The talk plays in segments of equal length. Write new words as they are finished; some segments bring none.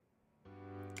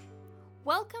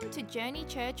Welcome to Journey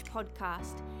Church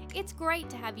Podcast. It's great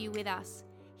to have you with us.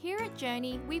 Here at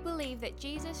Journey, we believe that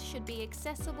Jesus should be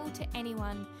accessible to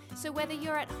anyone. So whether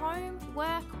you're at home,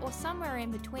 work, or somewhere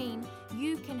in between,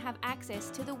 you can have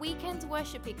access to the weekend's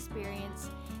worship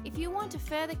experience. If you want to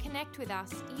further connect with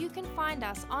us, you can find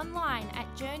us online at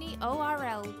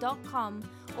journeyorl.com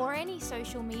or any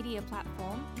social media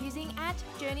platform using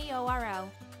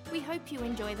 @journeyorl. We hope you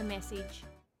enjoy the message.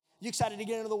 You excited to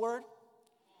get into the Word?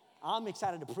 I'm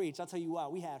excited to preach. I'll tell you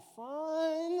what, we had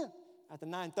fun at the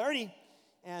 9:30,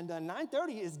 and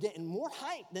 9:30 is getting more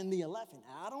hype than the 11.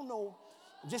 I don't know.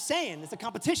 I'm just saying, there's a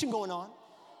competition going on,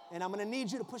 and I'm going to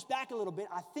need you to push back a little bit.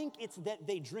 I think it's that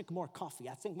they drink more coffee.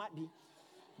 I think it might be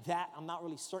that. I'm not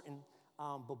really certain,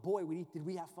 but boy, did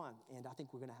we have fun, and I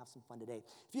think we're going to have some fun today.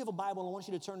 If you have a Bible, I want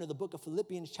you to turn to the book of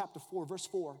Philippians chapter 4, verse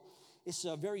 4. It's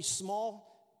a very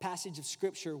small passage of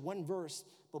scripture, one verse,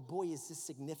 but boy, is this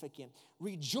significant.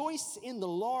 Rejoice in the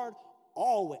Lord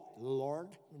always. Lord.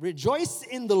 Rejoice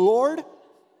in the Lord.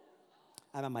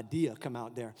 I have my dia come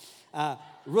out there.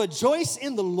 Rejoice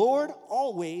in the Lord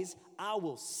always. I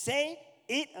will say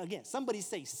it again. Somebody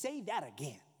say that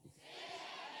again.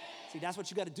 See, that's what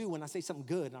you got to do when I say something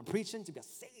good and I'm preaching. You got to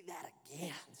say that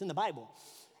again. It's in the Bible.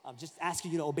 I'm just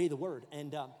asking you to obey the word.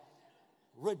 And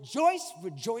rejoice,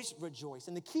 rejoice, rejoice.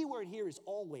 And the key word here is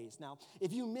always. Now,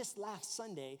 if you missed last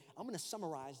Sunday, I'm going to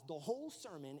summarize the whole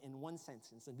sermon in one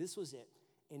sentence. And this was it.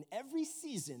 In every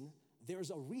season,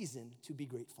 there's a reason to be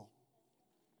grateful.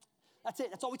 That's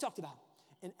it. That's all we talked about.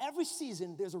 In every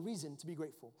season, there's a reason to be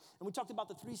grateful. And we talked about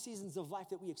the 3 seasons of life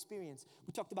that we experience.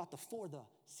 We talked about the for the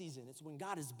season. It's when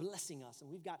God is blessing us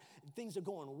and things are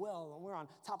going well and we're on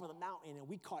top of the mountain and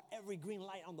we caught every green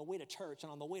light on the way to church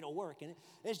and on the way to work. And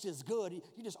it's just good.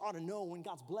 You just ought to know when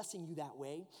God's blessing you that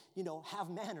way,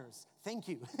 have manners. Thank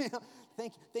you.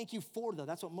 Thank you for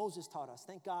that's what Moses taught us.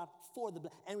 Thank God for the.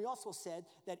 And we also said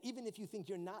that even if you think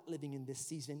you're not living in this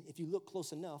season, if you look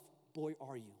close enough, boy,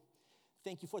 are you.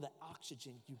 Thank you for the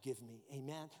oxygen you give me,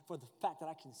 amen, for the fact that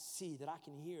I can see, that I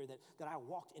can hear, that I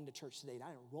walked into church today, that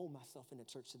I enrolled myself into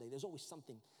church today. There's always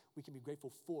something we can be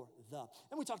grateful for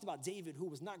And we talked about David, who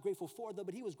was not grateful for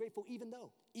but he was grateful even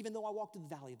though I walked through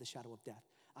the valley of the shadow of death.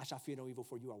 I shall fear no evil,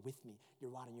 for you are with me.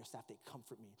 Your rod and your staff, they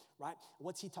comfort me, right?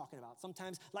 What's he talking about?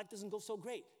 Sometimes life doesn't go so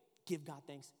great. Give God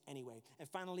thanks anyway. And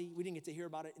finally, we didn't get to hear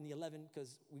about it in the 11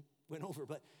 because we went over,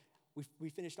 but we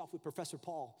finished off with Professor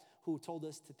Paul, who told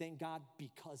us to thank God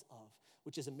because of,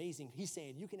 which is amazing. He's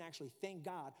saying you can actually thank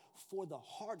God for the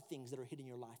hard things that are hitting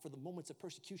your life, for the moments of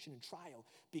persecution and trial,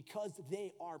 because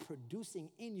they are producing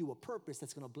in you a purpose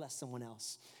that's going to bless someone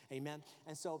else. Amen.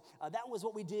 And so that was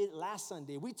what we did last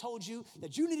Sunday. We told you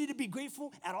that you needed to be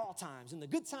grateful at all times, in the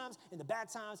good times, in the bad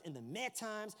times, in the mad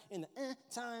times, in the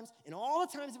times, in all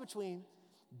the times in between.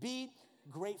 Be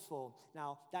grateful.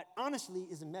 Now, that honestly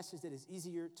is a message that is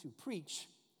easier to preach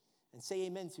and say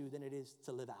amen to than it is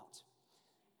to live out.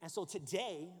 And so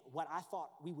today, what I thought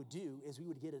we would do is we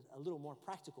would get it a little more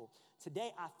practical.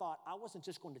 Today, I thought I wasn't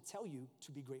just going to tell you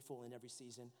to be grateful in every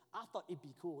season. I thought it'd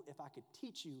be cool if I could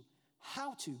teach you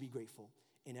how to be grateful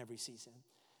in every season.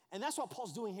 And that's what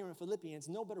Paul's doing here in Philippians.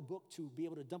 No better book to be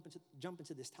able to jump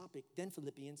into this topic than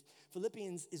Philippians.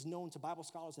 Philippians is known to Bible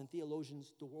scholars and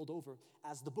theologians the world over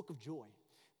as the book of joy,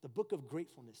 the book of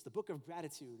gratefulness, the book of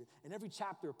gratitude. In every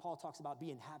chapter, Paul talks about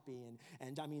being happy.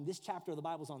 And I mean, this chapter of the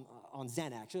Bible's on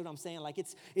Xanax. You know what I'm saying? Like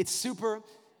it's super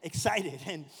excited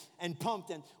and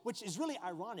pumped, and which is really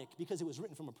ironic because it was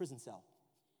written from a prison cell.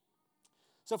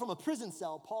 So from a prison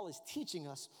cell, Paul is teaching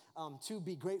us to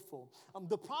be grateful.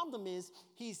 The problem is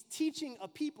he's teaching a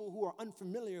people who are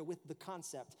unfamiliar with the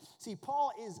concept. See,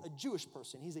 Paul is a Jewish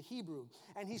person. He's a Hebrew.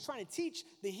 And he's trying to teach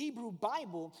the Hebrew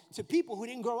Bible to people who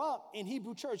didn't grow up in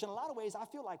Hebrew church. In a lot of ways, I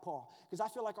feel like Paul, because I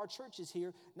feel like our church is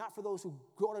here, not for those who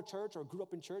go to church or grew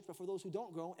up in church, but for those who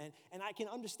don't grow. And I can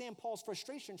understand Paul's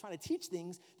frustration trying to teach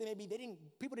things that maybe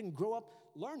people didn't grow up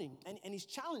learning. And he's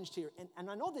challenged here. And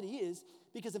I know that he is,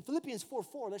 because in Philippians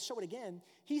 4:4, let's show it again.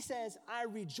 He says,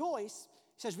 rejoice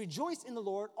in the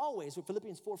Lord always. With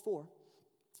Philippians 4:4,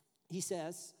 he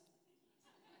says,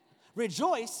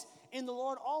 rejoice in the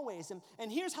Lord always.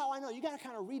 And here's how I know. You got to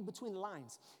kind of read between the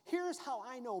lines. Here's how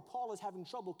I know Paul is having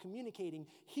trouble communicating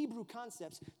Hebrew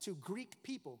concepts to Greek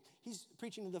people. He's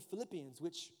preaching to the Philippians,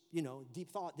 which,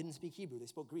 deep thought, didn't speak Hebrew. They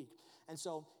spoke Greek. And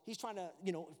so he's trying to,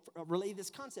 relay this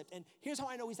concept. And here's how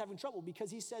I know he's having trouble, because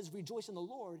he says rejoice in the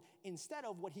Lord instead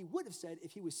of what he would have said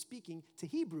if he was speaking to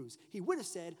Hebrews. He would have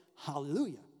said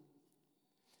hallelujah.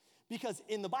 Because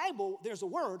in the Bible, there's a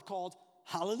word called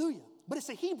hallelujah. but it's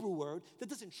a Hebrew word that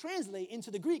doesn't translate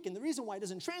into the Greek. And the reason why it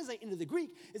doesn't translate into the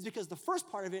Greek is because the first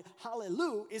part of it,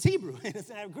 hallelujah, is Hebrew, and it's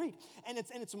not Greek. And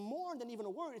it's more than even a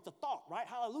word, it's a thought, right?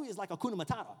 Hallelujah is like Hakuna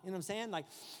Matata, you know what I'm saying? Like,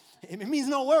 it means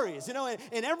no worries, you know.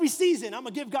 In every season, I'm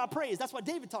going to give God praise. That's what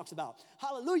David talks about.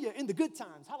 Hallelujah in the good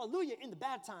times. Hallelujah in the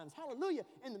bad times. Hallelujah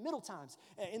in the middle times,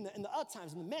 in the up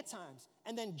times, in the mid times.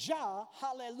 And then Jah,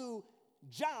 hallelujah.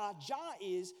 Jah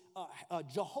is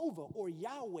Jehovah or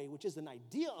Yahweh, which is an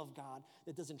idea of God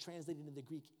that doesn't translate into the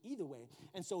Greek either way.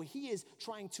 And so he is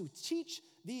trying to teach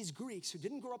these Greeks who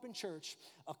didn't grow up in church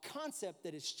a concept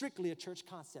that is strictly a church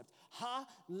concept.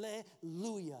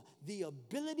 Hallelujah. The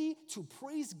ability to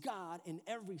praise God in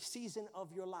every season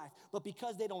of your life. But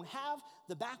because they don't have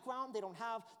the background, they don't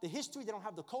have the history, they don't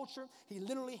have the culture, he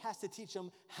literally has to teach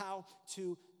them how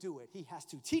to do it. He has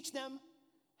to teach them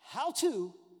how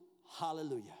to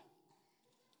hallelujah,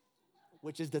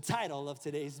 which is the title of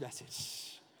today's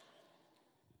message.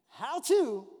 How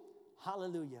to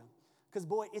hallelujah. Because,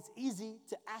 boy, it's easy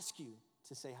to ask you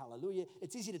to say hallelujah.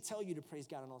 It's easy to tell you to praise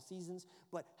God in all seasons.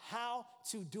 But how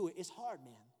to do it is hard,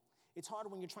 man. It's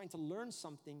hard when you're trying to learn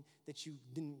something that you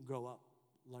didn't grow up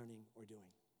learning or doing.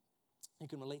 You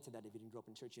can relate to that if you didn't grow up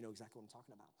in church. You know exactly what I'm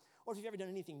talking about. Or if you've ever done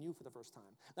anything new for the first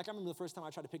time. Like I remember the first time I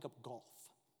tried to pick up golf.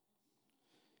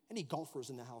 Any golfers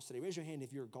in the house today? Raise your hand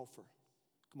if you're a golfer.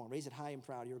 Come on, raise it high and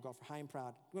proud. You're a golfer, high and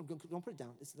proud. Don't put it down.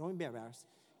 Don't be embarrassed.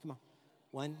 Come on.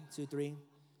 1, 2, 3,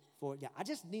 4. Yeah, I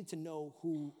just need to know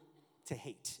who to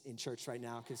hate in church right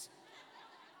now because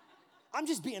I'm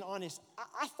just being honest.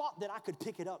 I thought that I could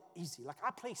pick it up easy. Like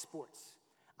I play sports.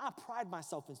 I pride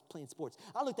myself in playing sports.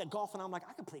 I looked at golf and I'm like,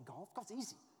 I can play golf. Golf's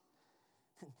easy.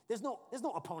 There's no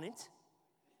opponent.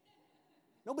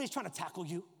 Nobody's trying to tackle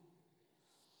you.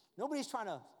 Nobody's trying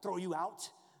to throw you out.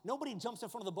 Nobody jumps in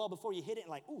front of the ball before you hit it and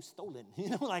like, ooh, stolen. You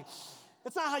know, like,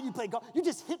 that's not how you play golf. You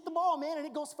just hit the ball, man, and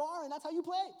it goes far, and that's how you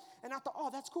play. And I thought, oh,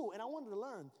 that's cool. And I wanted to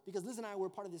learn because Liz and I were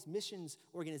part of this missions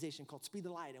organization called Speed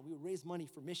the Light, and we would raise money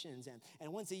for missions.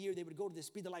 And once a year, they would go to the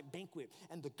Speed the Light banquet,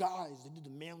 and the guys, they did the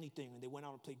manly thing, and they went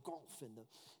out and played golf.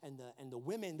 And the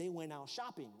women, they went out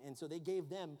shopping. And so they gave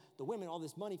them, the women, all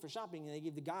this money for shopping, and they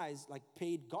gave the guys, like,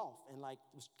 paid golf. And, like,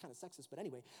 it was kind of sexist, but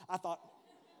anyway, I thought,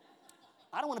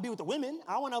 I don't want to be with the women.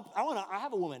 I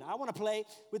have a woman. I want to play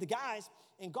with the guys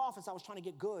in golf, and so I was trying to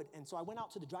get good. And so I went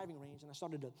out to the driving range, and I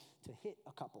started to hit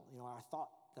a couple. You know, I thought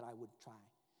that I would try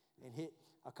and hit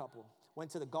a couple.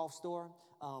 Went to the golf store,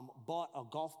 bought a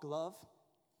golf glove.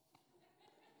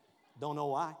 Don't know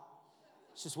why.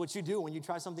 It's just what you do when you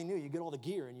try something new. You get all the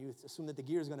gear, and you assume that the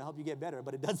gear is going to help you get better,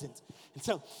 but it doesn't. And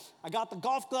so I got the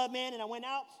golf glove, man, and I went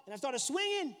out, and I started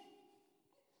swinging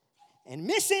and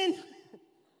missing.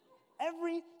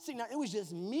 Now, it was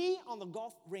just me on the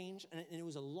golf range, and it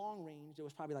was a long range. There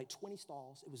was probably like 20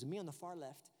 stalls. It was me on the far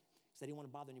left, because I didn't want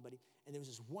to bother anybody. And there was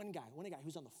this one guy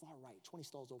who's on the far right, 20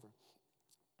 stalls over.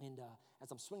 And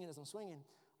as I'm swinging,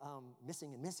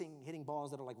 missing, hitting balls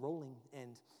that are like rolling.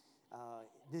 And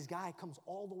this guy comes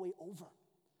all the way over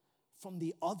from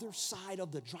the other side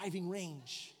of the driving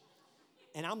range.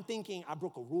 And I'm thinking I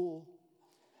broke a rule.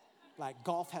 Like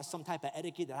golf has some type of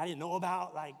etiquette that I didn't know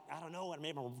about. Like, I don't know,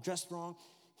 maybe I'm dressed wrong.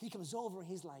 He comes over and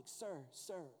he's like, sir.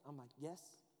 I'm like, yes,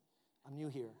 I'm new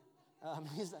here.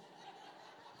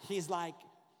 He's like,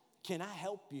 can I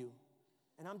help you?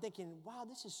 And I'm thinking, wow,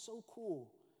 this is so cool.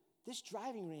 This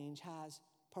driving range has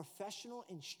professional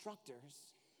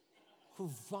instructors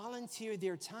who volunteer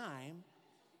their time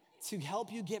to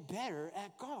help you get better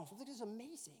at golf. I was like, this is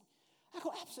amazing. I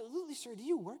go, absolutely, sir. Do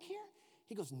you work here?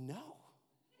 He goes, no.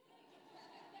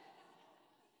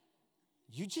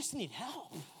 You just need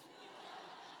help.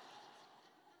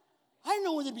 I didn't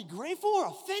know whether to be grateful or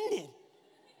offended.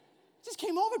 Just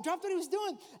came over, dropped what he was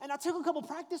doing, and I took a couple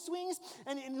practice swings,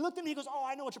 and he looked at me, he goes, oh,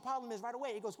 I know what your problem is right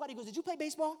away. He goes, what? He goes, did you play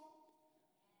baseball?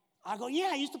 I go,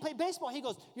 yeah, I used to play baseball. He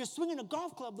goes, you're swinging a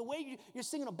golf club the way you're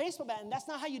swinging a baseball bat, and that's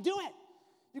not how you do it.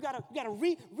 You gotta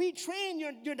retrain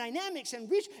your dynamics and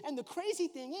reach. And the crazy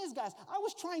thing is, guys, I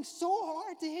was trying so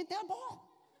hard to hit that ball.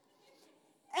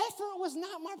 Effort was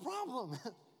not my problem.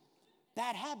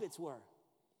 Bad habits were.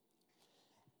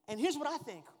 And here's what I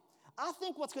think. I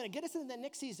think what's going to get us into the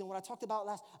next season, what I talked about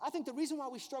last, I think the reason why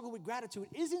we struggle with gratitude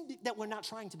isn't that we're not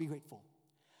trying to be grateful.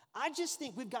 I just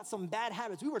think we've got some bad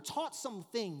habits. We were taught some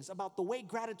things about the way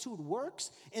gratitude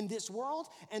works in this world,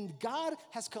 and God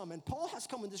has come, and Paul has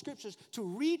come in the scriptures to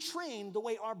retrain the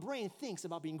way our brain thinks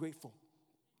about being grateful.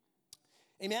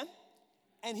 Amen?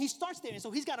 And he starts there, and so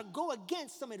he's got to go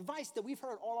against some advice that we've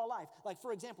heard all our life. Like,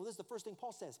 for example, this is the first thing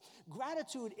Paul says.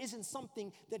 Gratitude isn't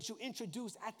something that you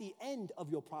introduce at the end of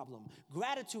your problem.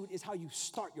 Gratitude is how you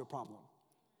start your problem.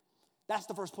 That's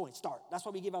the first point, start. That's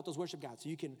why we give out those worship guides, so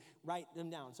you can write them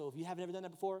down. So if you haven't ever done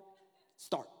that before,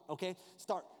 start, okay?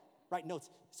 Start, write notes.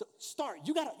 So start,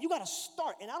 you gotta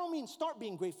start. And I don't mean start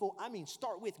being grateful, I mean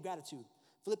start with gratitude.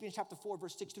 Philippians chapter 4,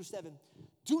 verse 6 through 7.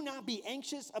 Do not be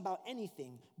anxious about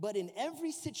anything, but in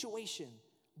every situation,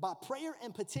 by prayer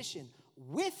and petition,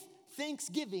 with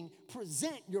thanksgiving,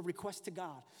 present your request to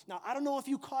God. Now, I don't know if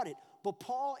you caught it, but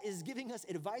Paul is giving us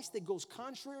advice that goes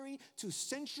contrary to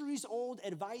centuries-old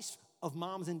advice of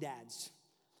moms and dads.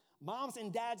 Moms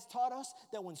and dads taught us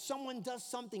that when someone does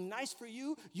something nice for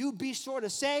you, you be sure to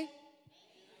say.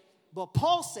 But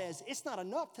Paul says it's not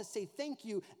enough to say thank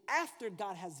you after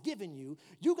God has given you.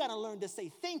 You got to learn to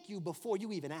say thank you before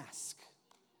you even ask.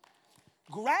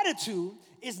 Gratitude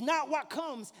is not what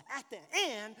comes at the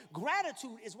end.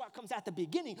 Gratitude is what comes at the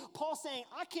beginning. Paul's saying,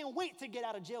 I can't wait to get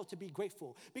out of jail to be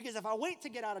grateful. Because if I wait to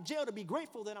get out of jail to be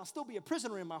grateful, then I'll still be a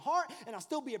prisoner in my heart and I'll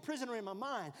still be a prisoner in my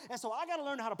mind. And so I got to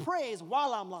learn how to praise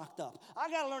while I'm locked up. I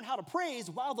got to learn how to praise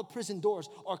while the prison doors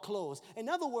are closed. In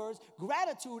other words,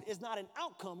 gratitude is not an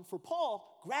outcome. For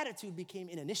Paul, gratitude became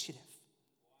an initiative.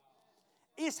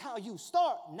 It's how you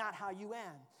start, not how you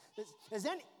end.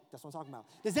 That's what I'm talking about.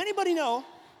 Does anybody know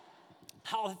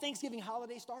how the Thanksgiving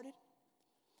holiday started?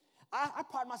 I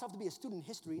pride myself to be a student in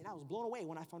history, and I was blown away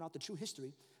when I found out the true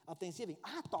history of Thanksgiving.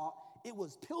 I thought it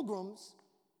was pilgrims,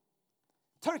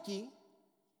 turkey,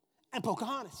 and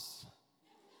Pocahontas.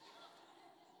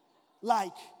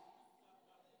 Like,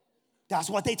 that's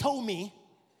what they told me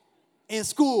in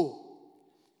school.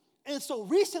 And so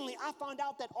recently I found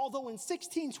out that although in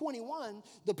 1621,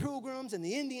 the Pilgrims and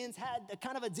the Indians had a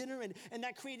kind of a dinner and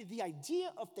that created the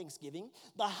idea of Thanksgiving,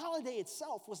 the holiday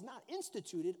itself was not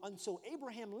instituted until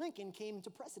Abraham Lincoln came into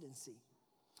presidency.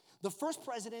 The first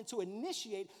president to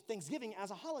initiate Thanksgiving as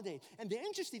a holiday. And the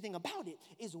interesting thing about it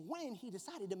is when he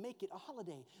decided to make it a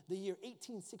holiday, the year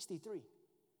 1863.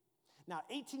 Now,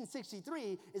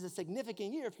 1863 is a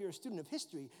significant year if you're a student of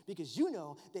history because you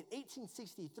know that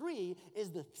 1863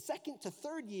 is the second to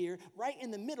third year right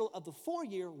in the middle of the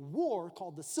 4-year war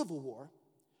called the Civil War,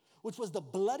 which was the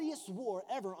bloodiest war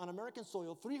ever on American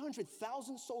soil.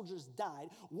 300,000 soldiers died.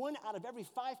 1 out of every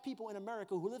 5 people in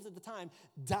America who lived at the time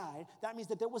died. That means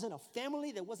that there wasn't a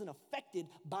family that wasn't affected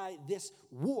by this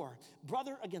war.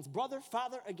 Brother against brother,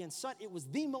 father against son. It was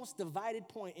the most divided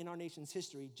point in our nation's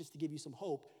history, just to give you some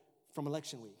hope from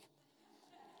election week.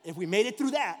 If we made it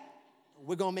through that,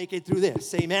 we're going to make it through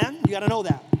this. Amen? You got to know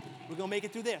that. We're going to make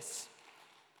it through this.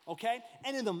 Okay?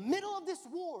 And in the middle of this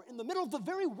war, in the middle of the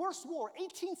very worst war,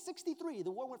 1863,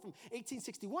 the war went from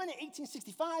 1861 to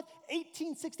 1865,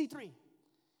 1863.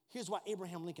 Here's what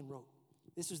Abraham Lincoln wrote.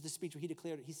 This was the speech where he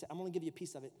declared it. He said, I'm only give you a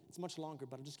piece of it. It's much longer,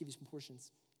 but I'll just give you some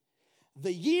portions.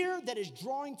 The year that is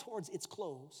drawing towards its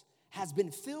close has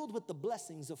been filled with the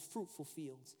blessings of fruitful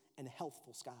fields and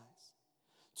healthful skies.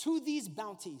 To these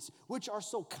bounties, which are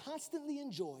so constantly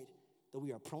enjoyed that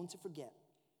we are prone to forget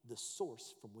the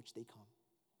source from which they come.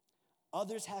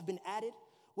 Others have been added,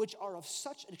 which are of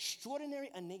such extraordinary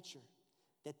a nature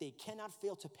that they cannot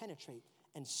fail to penetrate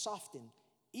and soften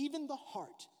even the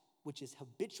heart, which is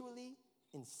habitually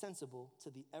insensible to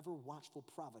the ever-watchful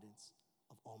providence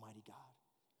of Almighty God.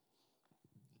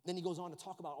 Then he goes on to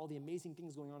talk about all the amazing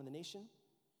things going on in the nation,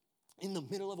 in the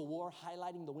middle of a war,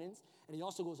 highlighting the wins. And he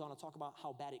also goes on to talk about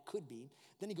how bad it could be.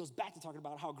 Then he goes back to talking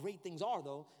about how great things are,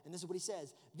 though. And this is what he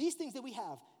says. These things that we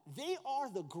have, they are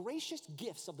the gracious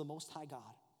gifts of the Most High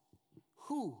God,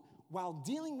 who, while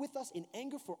dealing with us in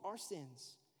anger for our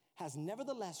sins, has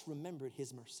nevertheless remembered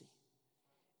his mercy.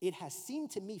 It has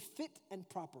seemed to me fit and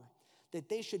proper that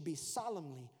they should be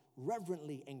solemnly,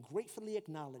 reverently, and gratefully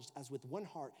acknowledged as with one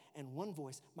heart and one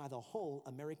voice by the whole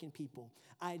American people.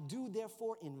 I do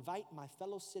therefore invite my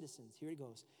fellow citizens, here it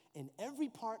goes, in every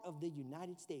part of the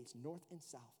United States, north and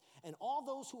south, and all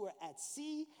those who are at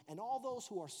sea and all those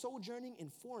who are sojourning in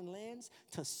foreign lands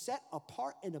to set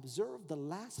apart and observe the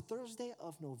last Thursday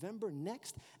of November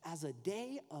next as a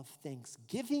day of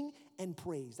thanksgiving and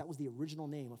praise. That was the original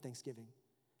name of Thanksgiving.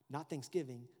 Not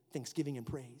Thanksgiving, Thanksgiving and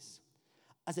praise.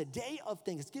 As a day of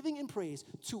thanksgiving and praise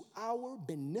to our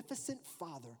beneficent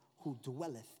Father who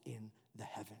dwelleth in the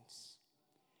heavens.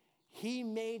 He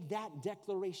made that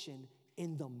declaration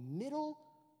in the middle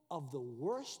of the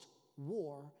worst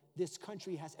war this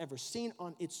country has ever seen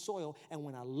on its soil. And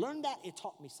when I learned that, it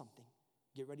taught me something.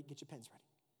 Get ready, get your pens ready.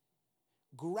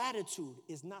 Gratitude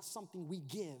is not something we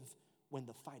give when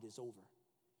the fight is over.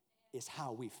 It's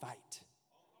how we fight.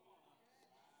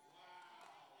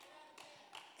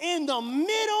 In the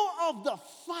middle of the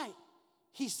fight,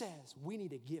 he says, we need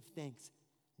to give thanks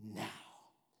now.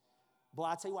 Boy,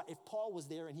 I tell you what, if Paul was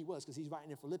there, and he was, because he's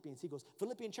writing in Philippians, he goes,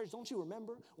 Philippian church, don't you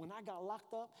remember when I got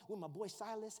locked up with my boy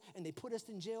Silas and they put us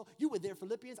in jail? You were there,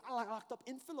 Philippians. I got locked up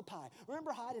in Philippi.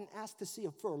 Remember how I didn't ask to see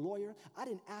for a lawyer? I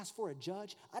didn't ask for a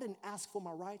judge. I didn't ask for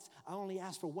my rights. I only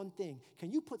asked for one thing. Can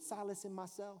you put Silas in my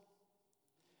cell?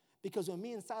 Because when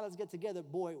me and Silas get together,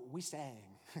 boy, we sang.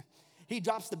 He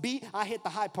drops the beat, I hit the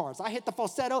high parts. I hit the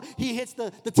falsetto, he hits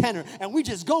the tenor. And we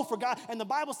just go for God. And the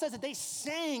Bible says that they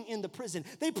sang in the prison.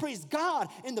 They praised God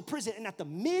in the prison. And at the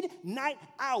midnight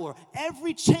hour,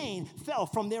 every chain fell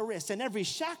from their wrists and every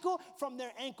shackle from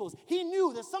their ankles. He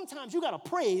knew that sometimes you got to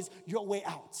praise your way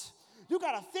out. You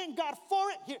got to thank God for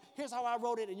it. Here's how I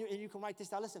wrote it, and you can write this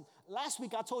down. Listen, last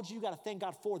week I told you got to thank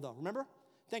God for the. Remember?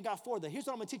 Thank God for the. Here's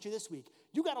what I'm going to teach you this week.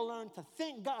 You got to learn to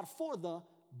thank God for the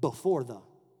before the.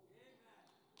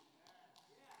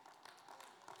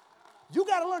 You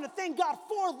got to learn to thank God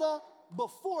for the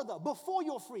before the. Before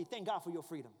you're free, thank God for your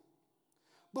freedom.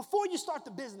 Before you start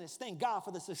the business, thank God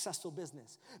for the successful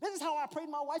business. This is how I prayed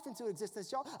my wife into existence,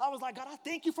 y'all. I was like, God, I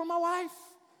thank you for my wife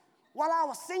while I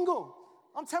was single.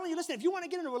 I'm telling you, listen, if you want to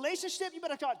get in a relationship, you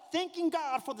better start thanking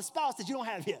God for the spouse that you don't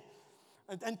have yet.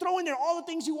 And throw in there all the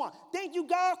things you want. Thank you,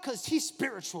 God, because he's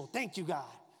spiritual. Thank you, God.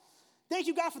 Thank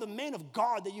you, God, for the man of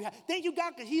God that you have. Thank you,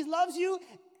 God, because he loves you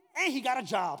and he got a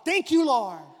job. Thank you,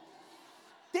 Lord.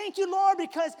 Thank you, Lord,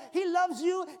 because he loves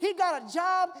you, he got a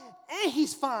job, and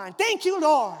he's fine. Thank you,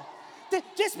 Lord.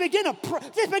 Just begin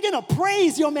to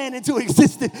praise your man into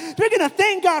existence. Begin to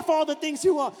thank God for all the things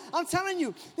you want. I'm telling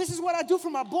you, this is what I do for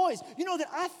my boys. You know that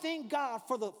I thank God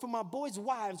for my boys'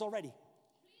 wives already.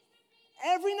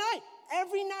 Every night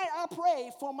I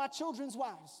pray for my children's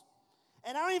wives.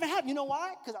 And I don't even have, you know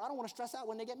why? Because I don't want to stress out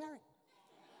when they get married.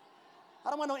 I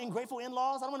don't want no ungrateful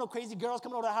in-laws. I don't want no crazy girls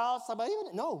coming over the house.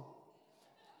 No.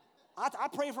 I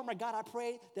pray for my God. I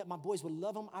pray that my boys would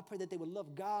love him. I pray that they would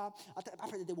love God. I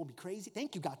pray that they won't be crazy.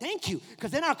 Thank you, God. Thank you.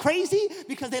 Because they're not crazy,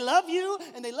 because they love you,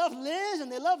 and they love Liz,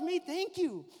 and they love me. Thank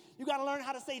you. You got to learn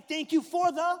how to say thank you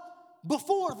for the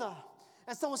before the.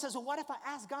 And someone says, well, what if I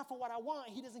ask God for what I want?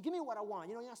 He doesn't give me what I want.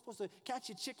 You know, you're not supposed to count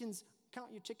your chickens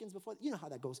before. You know how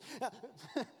that goes.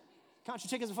 Count your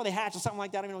chickens before they hatch or something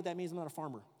like that. I don't even know what that means. I'm not a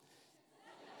farmer.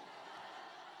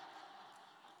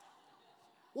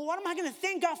 Well, what am I going to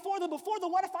thank God for the before the?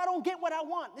 What if I don't get what I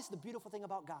want? This is the beautiful thing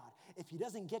about God. If he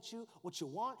doesn't get you what you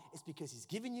want, it's because he's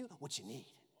giving you what you need.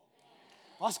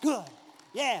 That's good.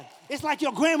 Yeah, it's like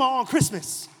your grandma on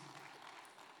Christmas.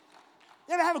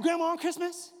 You ever have a grandma on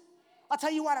Christmas? I'll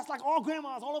tell you what, it's like all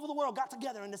grandmas all over the world got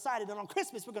together and decided that on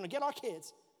Christmas we're going to get our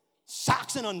kids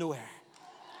socks and underwear.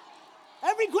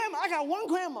 Every grandma, I got one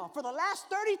grandma for the last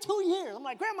 32 years. I'm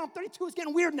like, Grandma, I'm 32, it's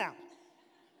getting weird now.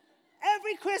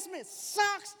 Every Christmas,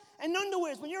 socks and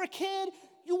underwears. When you're a kid,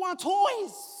 you want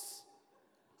toys.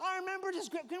 I remember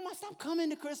just, Grandma, stop coming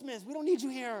to Christmas. We don't need you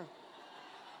here.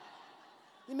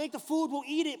 You make the food, we'll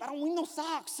eat it. I don't need no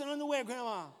socks and underwear,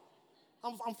 Grandma.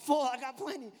 I'm full, I got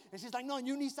plenty. And she's like, no,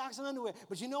 you need socks and underwear.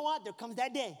 But you know what? There comes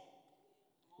that day.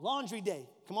 Laundry day.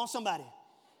 Come on, somebody.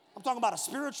 I'm talking about a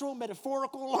spiritual,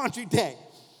 metaphorical laundry day.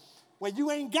 Where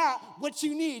you ain't got what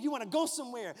you need. You want to go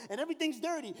somewhere, and everything's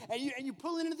dirty, and you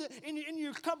pull it in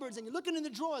your cupboards, and you're looking in the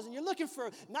drawers, and you're looking for,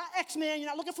 not X-Men, you're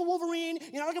not looking for Wolverine,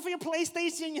 you're not looking for your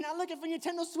PlayStation, you're not looking for your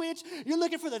Nintendo Switch, you're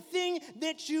looking for the thing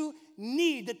that you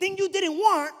need, the thing you didn't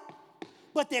want,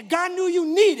 but that God knew you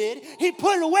needed. He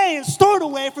put it away and stored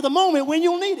away for the moment when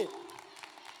you'll need it.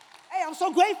 Hey, I'm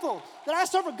so grateful that I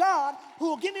serve a God who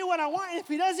will give me what I want, and if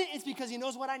he doesn't, it's because he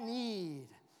knows what I need.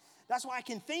 That's why I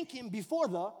can thank him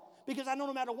before because I know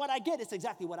no matter what I get, it's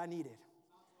exactly what I needed.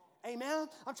 Amen?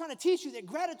 I'm trying to teach you that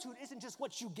gratitude isn't just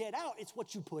what you get out, it's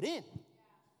what you put in.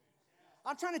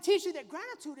 I'm trying to teach you that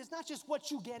gratitude is not just what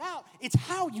you get out, it's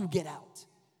how you get out.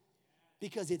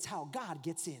 Because it's how God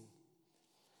gets in.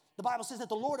 The Bible says that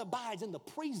the Lord abides in the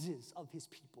praises of his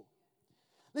people.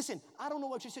 Listen, I don't know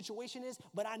what your situation is,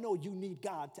 but I know you need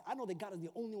God. I know that God is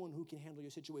the only one who can handle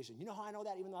your situation. You know how I know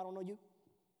that, even though I don't know you?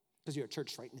 Because you're at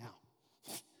church right now.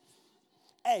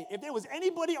 Hey, if there was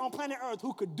anybody on planet Earth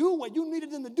who could do what you needed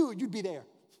them to do, you'd be there.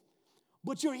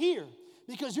 But you're here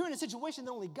because you're in a situation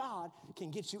that only God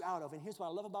can get you out of. And here's what I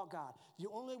love about God. The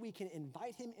only way we can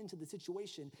invite him into the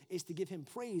situation is to give him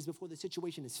praise before the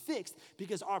situation is fixed,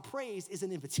 because our praise is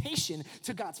an invitation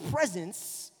to God's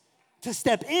presence to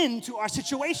step into our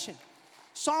situation.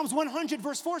 Psalms 100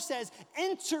 verse 4 says,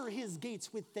 enter his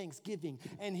gates with thanksgiving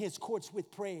and his courts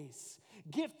with praise.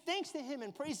 Give thanks to him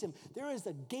and praise him. There is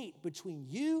a gate between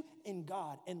you and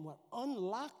God, and what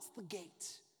unlocks the gate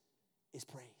is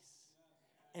praise.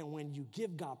 And when you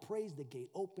give God praise, the gate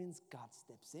opens, God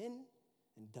steps in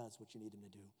and does what you need him to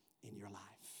do in your life.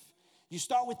 You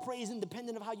start with praise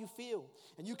independent of how you feel.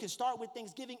 And you can start with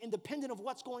thanksgiving independent of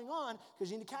what's going on,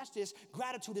 because you need to catch this.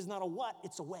 Gratitude is not a what,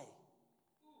 it's a way.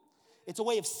 It's a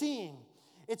way of seeing.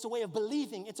 It's a way of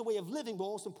believing. It's a way of living. But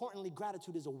most importantly,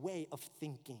 gratitude is a way of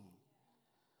thinking.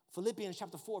 Philippians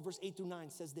chapter 4, verse 8 through 9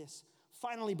 says this.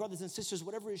 Finally, brothers and sisters,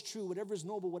 whatever is true, whatever is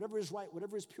noble, whatever is right,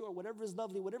 whatever is pure, whatever is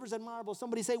lovely, whatever is admirable,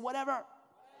 somebody say whatever.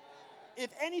 If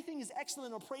anything is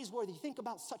excellent or praiseworthy, think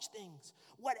about such things.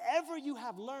 Whatever you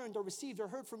have learned or received or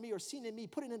heard from me or seen in me,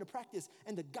 put it into practice,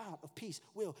 and the God of peace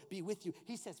will be with you.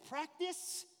 He says,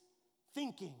 practice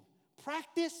thinking.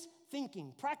 Practice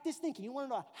thinking. Practice thinking. You want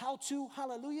to know how to,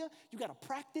 hallelujah? You got to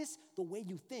practice the way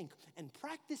you think. And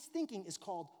practice thinking is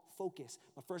called focus.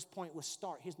 My first point was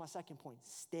start. Here's my second point.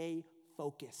 Stay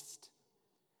focused.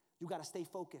 You got to stay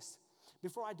focused.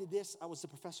 Before I did this, I was a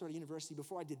professor at a university.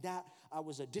 Before I did that, I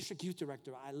was a district youth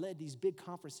director. I led these big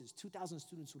conferences. 2,000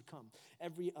 students would come.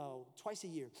 Twice a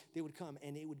year, they would come,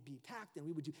 and it would be packed, and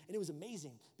we would do, and it was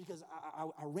amazing because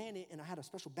I ran it, and I had a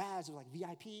special badge. It was like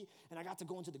VIP, and I got to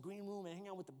go into the green room and hang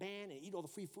out with the band and eat all the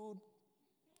free food.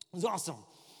 It was awesome.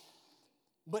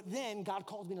 But then God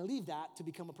called me to leave that to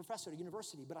become a professor at a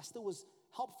university, but I still was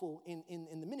helpful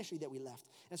in the ministry that we left.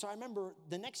 And so I remember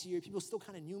the next year, people still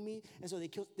kind of knew me, and so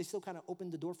they still kind of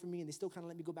opened the door for me, and they still kind of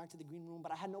let me go back to the green room,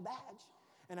 but I had no badge,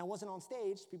 and I wasn't on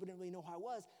stage. People didn't really know who I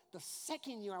was. The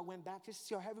second year I went back just to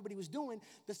see how everybody was doing,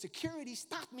 the security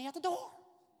stopped me at the door.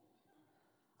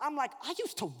 I'm like, I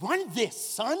used to run this,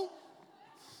 son.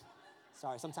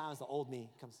 Sorry, sometimes the old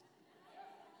me comes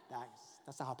back.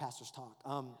 That's not how pastors talk.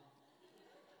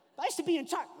 I used to be in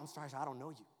charge. I'm sorry, I don't know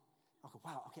you. Okay,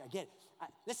 wow, okay, I get it.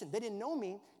 Listen, they didn't know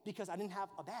me because I didn't have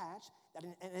a badge.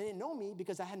 And they didn't know me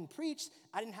because I hadn't preached.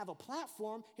 I didn't have a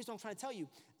platform. Here's what I'm trying to tell you.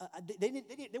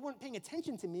 They weren't paying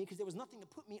attention to me because there was nothing to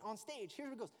put me on stage. Here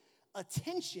it goes.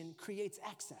 Attention creates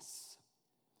access.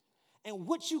 And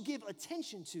what you give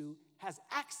attention to has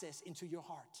access into your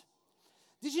heart.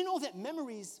 Did you know that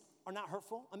memories are not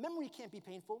hurtful? A memory can't be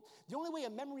painful. The only way a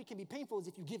memory can be painful is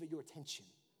if you give it your attention.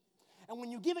 And when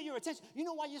you give it your attention, you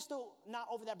know why you're still not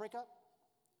over that breakup?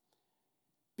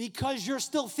 Because you're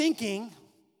still thinking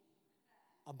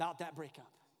about that breakup.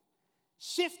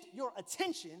 Shift your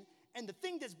attention, and the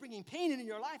thing that's bringing pain in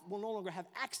your life will no longer have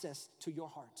access to your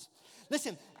heart.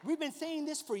 Listen, we've been saying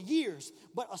this for years,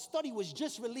 but a study was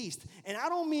just released. And I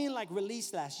don't mean like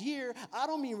released last year. I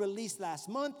don't mean released last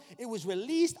month. It was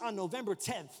released on November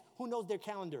 10th. Who knows their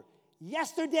calendar?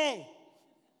 Yesterday.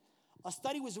 A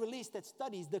study was released that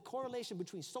studies the correlation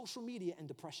between social media and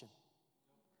depression.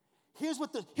 Here's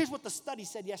what the study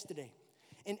said yesterday.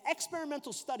 An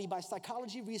experimental study by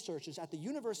psychology researchers at the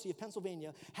University of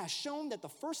Pennsylvania has shown that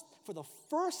for the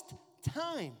first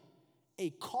time, a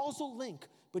causal link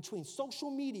between social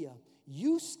media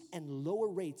use and lower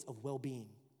rates of well-being.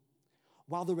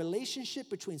 While the relationship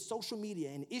between social media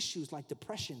and issues like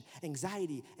depression,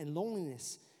 anxiety, and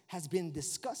loneliness has been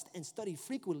discussed and studied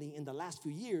frequently in the last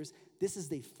few years, this is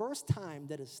the first time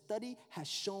that a study has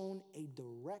shown a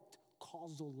direct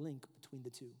causal link between the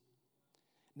two.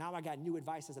 Now I got new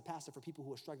advice as a pastor for people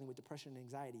who are struggling with depression and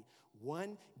anxiety.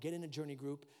 1, get in a journey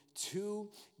group. 2,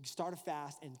 start a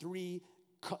fast. And 3,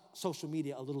 cut social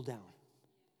media a little down.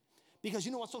 Because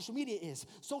you know what social media is?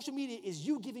 Social media is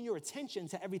you giving your attention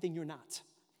to everything you're not.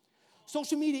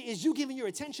 Social media is you giving your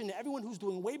attention to everyone who's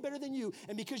doing way better than you.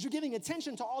 And because you're giving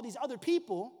attention to all these other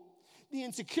people, the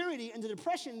insecurity and the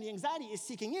depression and the anxiety is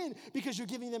seeking in because you're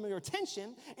giving them your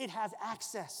attention. It has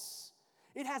access.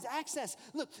 It has access.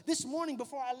 Look, this morning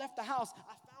before I left the house,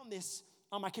 I found this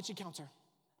on my kitchen counter.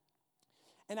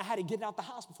 And I had to get it out the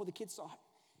house before the kids saw it.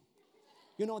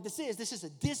 You know what this is? This is a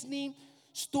Disney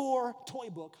store toy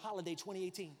book, Holiday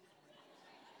 2018.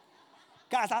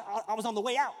 Guys, I was on the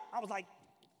way out. I was like,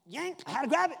 yank, I had to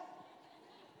grab it.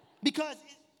 Because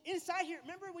inside here,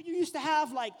 remember when you used to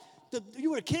have like,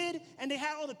 you were a kid and they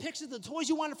had all the pictures of the toys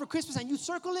you wanted for Christmas and you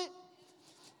circle it?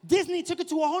 Disney took it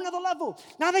to a whole nother level.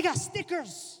 Now they got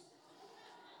stickers.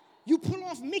 You pull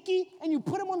off Mickey and you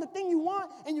put him on the thing you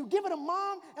want and you give it to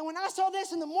mom. And when I saw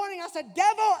this in the morning, I said,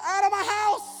 devil, out of my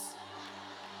house.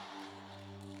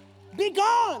 Be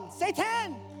gone,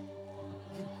 Satan.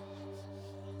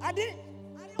 I didn't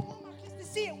want my kids to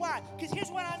see it. Why? Because here's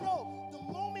what I know. The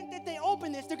moment that they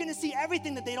open this, they're going to see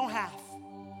everything that they don't have.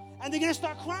 And they're going to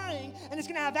start crying, and it's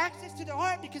going to have access to their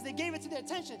heart because they gave it to their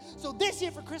attention. So this year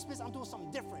for Christmas, I'm doing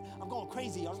something different. I'm going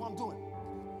crazy. That's what I'm doing.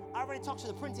 I already talked to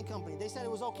the printing company. They said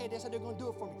it was okay. They said they're going to do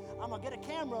it for me. I'm going to get a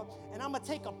camera, and I'm going to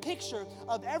take a picture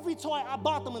of every toy I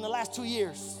bought them in the last 2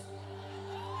 years.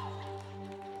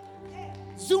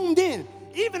 Zoomed in.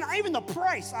 even the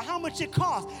price of how much it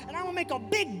costs. And I'm going to make a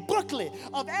big booklet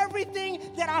of everything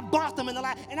that I bought them in the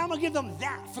life. And I'm going to give them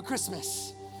that for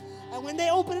Christmas. And when they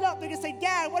open it up, they're going to say,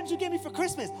 Dad, what did you get me for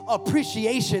Christmas?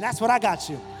 Appreciation. That's what I got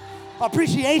you.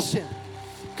 Appreciation.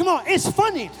 Come on, it's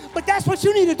funny, but that's what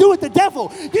you need to do with the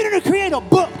devil. You need to create a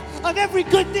book of every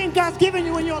good thing God's given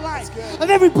you in your life, of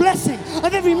every blessing,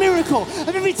 of every miracle, of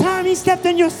every time he stepped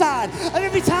on your side, of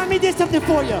every time he did something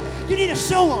for you. You need to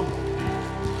show him.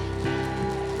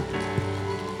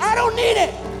 I don't need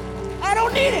it. I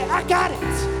don't need it. I got it.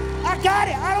 I got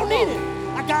it. I don't need it.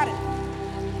 I got it.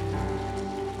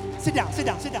 Sit down, sit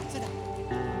down, sit down, sit down.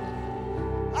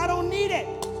 I don't need it.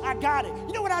 I got it.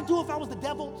 You know what I'd do if I was the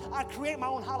devil? I'd create my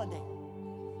own holiday.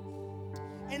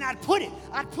 And I'd put it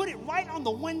right on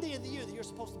the one day of the year that you're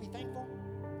supposed to be thankful.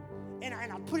 And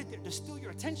I'd put it there to steal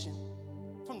your attention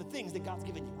from the things that God's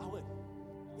given you. I would.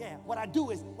 Yeah, what I'd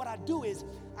do is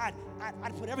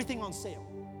I'd put everything on sale.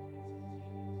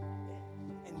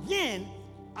 And then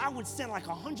I would send like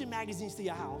 100 magazines to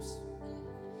your house.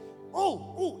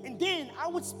 And then I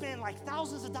would spend like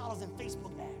thousands of dollars in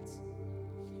Facebook ads.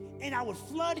 And I would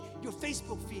flood your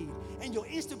Facebook feed and your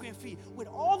Instagram feed with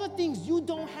all the things you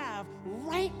don't have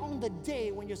right on the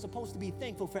day when you're supposed to be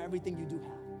thankful for everything you do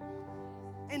have.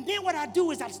 And then what I do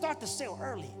is I start the sale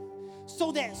early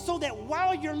so that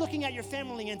while you're looking at your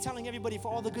family and telling everybody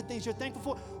for all the good things you're thankful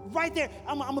for, right there,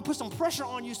 I'm going to put some pressure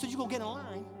on you so you go get in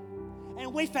line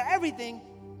and wait for everything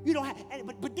you don't have.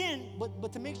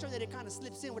 But to make sure that it kind of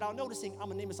slips in without noticing, I'm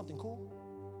going to name it something cool.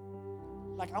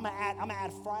 Like I'm gonna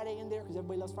add Friday in there because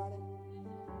everybody loves Friday.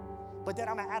 But then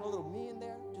I'm gonna add a little me in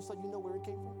there just so you know where it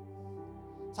came from.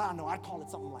 So I don't know, I'd call it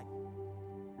something like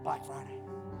Black Friday.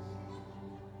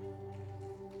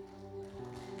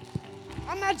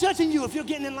 I'm not judging you if you're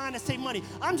getting in line to save money.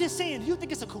 I'm just saying, you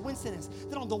think it's a coincidence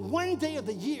that on the one day of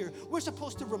the year, we're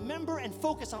supposed to remember and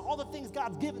focus on all the things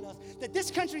God's given us, that this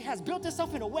country has built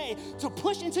itself in a way to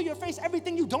push into your face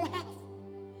everything you don't have.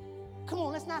 Come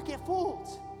on, let's not get fooled.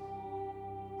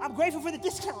 I'm grateful for the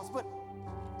discounts, but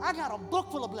I got a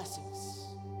book full of blessings.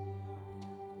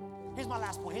 Here's my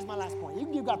last point. You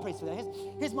can give God praise for that.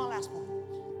 Here's my last point.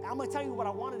 I'm going to tell you what I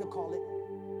wanted to call it,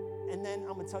 and then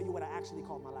I'm going to tell you what I actually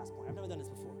called my last point. I've never done this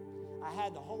before. I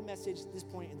had the whole message at this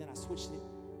point, and then I switched it.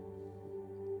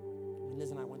 When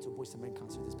Liz and I went to a Boyz II Men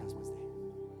concert this past Wednesday.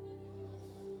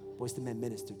 Boyz II Men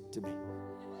ministered to me.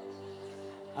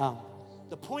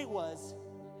 The point was,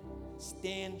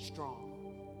 stand strong.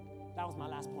 That was my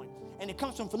last point. And it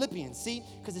comes from Philippians, see?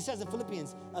 Because it says in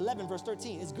Philippians 11, verse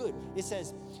 13, it's good. It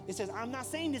says, I'm not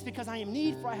saying this because I am in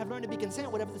need, for I have learned to be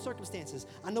content whatever the circumstances.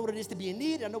 I know what it is to be in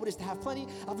need. I know what it is to have plenty.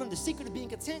 I've learned the secret of being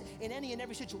content in any and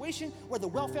every situation, whether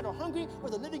well-fed or hungry,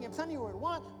 whether living in plenty or in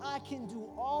want. I can do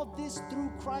all this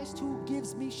through Christ who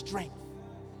gives me strength.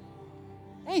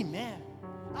 Amen.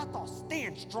 I thought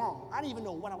stand strong. I didn't even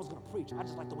know what I was going to preach. I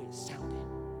just liked the way it sounded.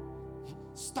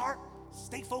 Start,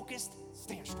 stay focused,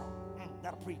 stand strong.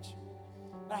 That'll preach.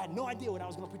 But I had no idea what I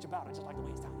was going to preach about. I just liked the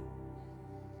way it sounded.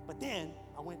 But then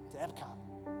I went to Epcot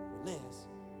with Liz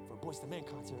for a Boyz II Men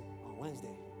concert on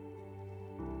Wednesday.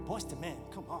 Boyz II Men,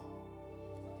 come on.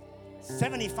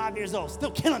 75 years old, still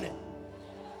killing it.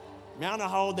 Man, I don't know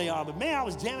how old they are, but man, I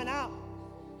was jamming out.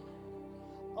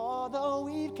 Although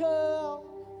we've come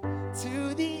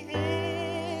to the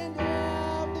end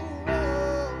of the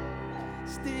road,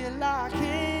 still I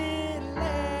can't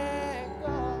let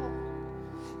go.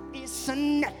 It's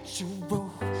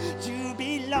unnatural to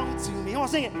belong to me. You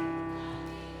want to sing it?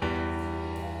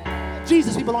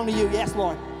 Jesus, we belong to you. Yes,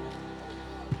 Lord.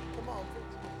 Come on.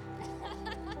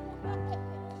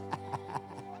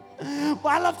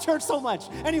 Well, I love church so much.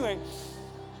 Anyway.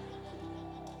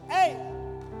 Hey,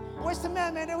 Boyz II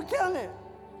Men, man, they were killing it.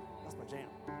 That's my jam.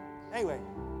 Anyway.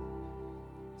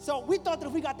 So we thought that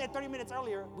if we got there 30 minutes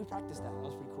earlier, we practiced that. That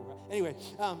was pretty cool, right? Anyway,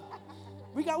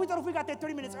 we thought if we got there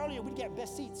 30 minutes earlier, we'd get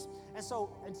best seats. And so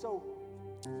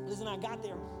Liz and I got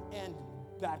there, and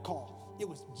bad call.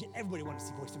 Everybody wanted to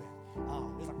see Boyz II Men.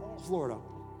 It was like all Florida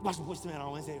watching Boyz II Men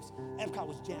on Wednesday. Epcot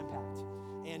was jam-packed.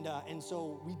 And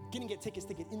so we didn't get tickets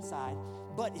to get inside,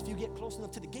 but if you get close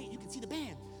enough to the gate, you can see the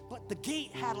band. But the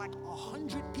gate had like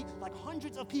 100 people, like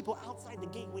hundreds of people outside the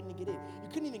gate waiting to get in. You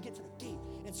couldn't even get to the gate.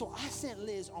 And so I sent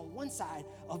Liz on one side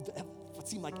of what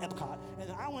seemed like Epcot, and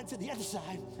then I went to the other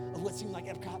side of what seemed like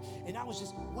Epcot, and I was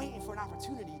just waiting for an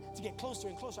opportunity to get closer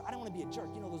and closer. I didn't want to be a jerk.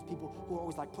 You know those people who are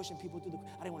always like pushing people through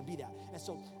I didn't want to be that. And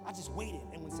so I just waited,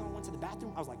 and when someone went to the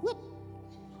bathroom, I was like, whoop.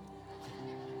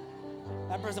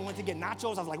 That person went to get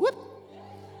nachos, I was like, whoop.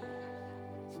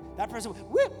 That person,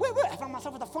 whoop, whoop, whoop. I found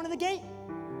myself at the front of the gate.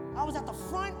 I was at the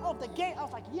front of the gate. I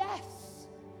was like, yes.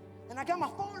 And I got my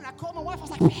phone and I called my wife. I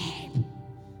was like, babe,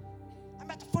 I'm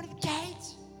at the front of the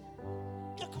gate.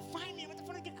 You gotta come find me. I'm at the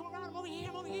front of the gate. Come around. I'm over here.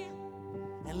 I'm over here.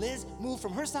 And Liz moved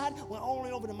from her side, went all the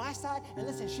way over to my side. And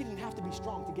listen, she didn't have to be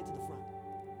strong to get to the front.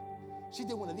 She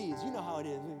did one of these. You know how it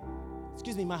is.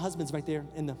 Excuse me, my husband's right there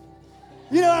in the,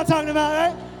 you know what I'm talking about,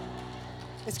 right?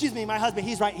 Excuse me, my husband,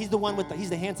 he's right. He's the one he's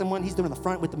the handsome one. He's doing the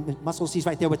front with the muscles. He's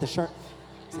right there with the shirt.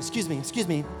 So, excuse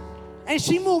me. And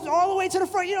she moved all the way to the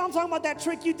front. You know what I'm talking about, that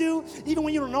trick you do, even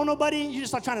when you don't know nobody. You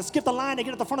just like trying to skip the line to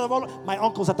get at the front of the roller. My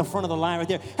uncle's at the front of the line right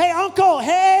there. Hey, uncle,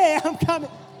 hey, I'm coming.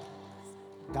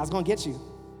 God's going to get you.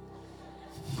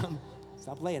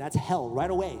 Stop playing. That's hell right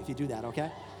away if you do that,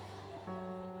 okay?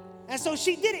 And so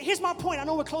she did it. Here's my point. I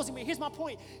know we're closing, but here's my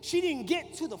point. She didn't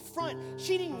get to the front.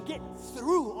 She didn't get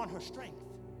through on her strength.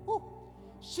 Woo.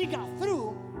 She got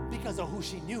through because of who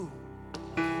she knew.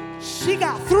 She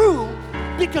got through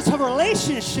because of her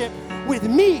relationship with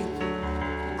me.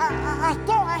 I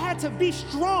thought I had to be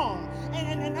strong,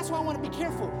 and that's why I want to be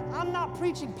careful. I'm not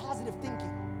preaching positive thinking.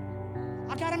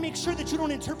 I got to make sure that you don't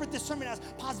interpret this sermon as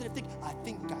positive thinking. I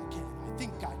think I can. I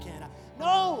think I can.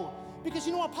 No. Because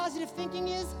you know what positive thinking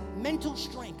is? Mental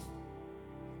strength.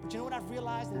 But you know what I've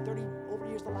realized in 30 over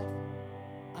years of life?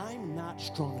 I'm not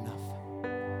strong enough,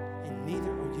 and neither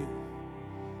are you.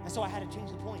 And so I had to change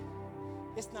the point.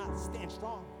 It's not stand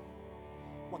strong.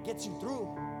 What gets you through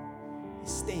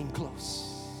is staying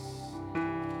close.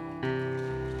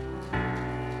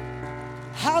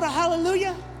 How to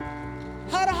hallelujah?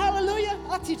 How to hallelujah?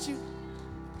 I'll teach you.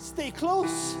 Stay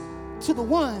close to the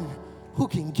one who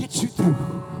can get you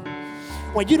through.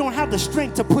 When you don't have the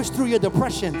strength to push through your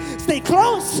depression, stay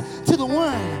close to the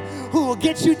one who will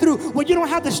get you through. When you don't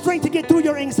have the strength to get through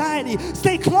your anxiety,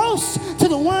 stay close to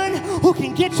the one who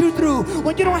can get you through.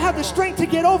 When you don't have the strength to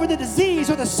get over the disease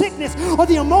or the sickness or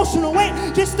the emotional weight,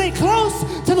 just stay close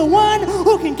to the one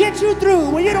who can get you through.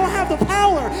 When you don't have the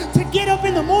power to get up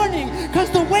in the morning because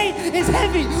the weight is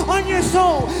heavy on your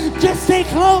soul, just stay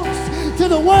close to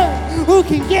the one who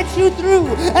can get you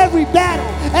through every battle,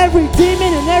 every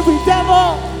demon, and every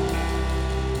devil.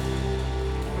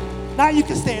 Now you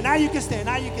can stand. Now you can stand.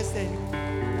 Now you can stand.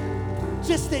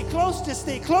 Just stay close. Just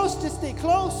stay close. Just stay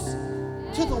close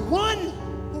to the one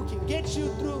who can get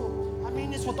you through. I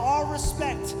mean this with all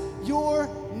respect. You're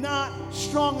not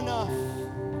strong enough,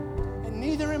 and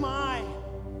neither am I.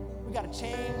 We got to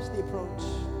change the approach.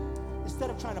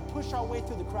 Instead of trying to push our way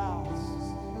through the crowds,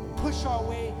 push our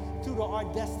way through to our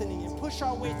destiny, and push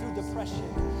our way through depression,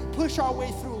 push our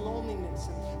way through loneliness,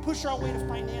 and push our way to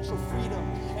financial freedom,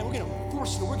 and we're going to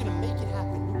force it, we're going to make it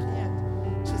happen. You can't.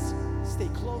 Just stay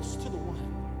close to the one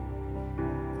who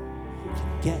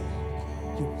can get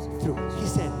you through. He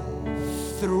said,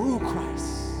 through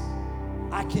Christ,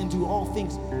 I can do all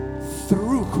things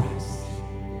through Christ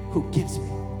who gives me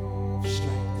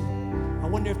strength. I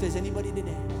wonder if there's anybody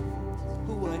today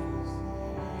who would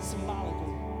symbolically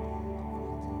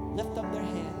lift up their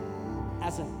hand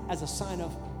as a sign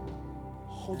of,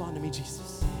 hold on to me,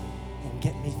 Jesus, and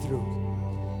get me through.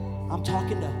 I'm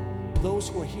talking to those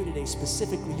who are here today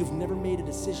specifically. You've never made a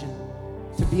decision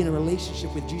to be in a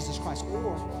relationship with Jesus Christ,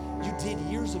 or you did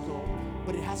years ago,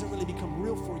 but it hasn't really become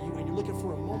real for you, and you're looking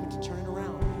for a moment to turn it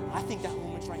around. I think that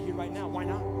moment's right here, right now. Why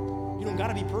not? You don't got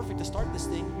to be perfect to start this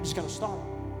thing. You just got to start.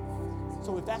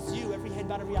 So if that's you, every head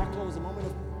bowed, every eye closed, a moment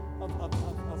of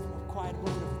quiet, a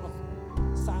moment of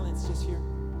silence just here.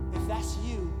 If that's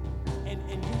you, and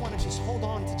you want to just hold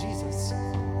on to Jesus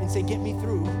and say, get me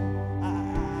through.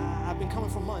 I've been coming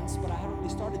for months, but I haven't really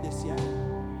started this yet.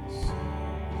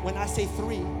 When I say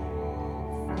 3, I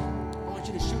want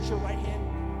you to shoot your right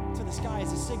hand to the sky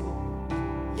as a signal.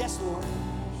 Yes, Lord,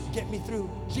 get me through.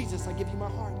 Jesus, I give you my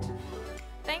heart.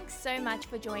 Thanks so much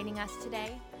for joining us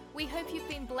today. We hope you've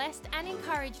been blessed and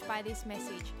encouraged by this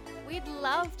message. We'd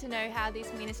love to know how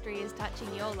this ministry is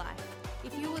touching your life.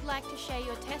 If you would like to share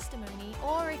your testimony,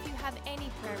 or if you have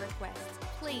any prayer requests,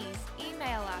 please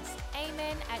email us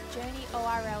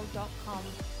amen@journeyorl.com,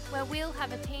 where we'll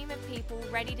have a team of people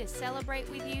ready to celebrate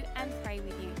with you and pray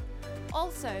with you.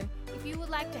 Also, if you would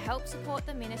like to help support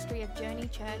the ministry of Journey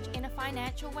Church in a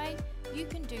financial way, you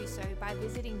can do so by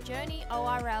visiting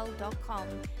journeyorl.com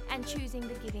and choosing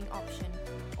the giving option,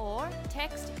 or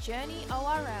text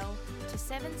JourneyORL to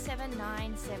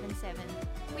 77977.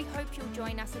 We hope you'll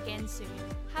join us again soon.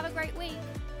 Have a great week.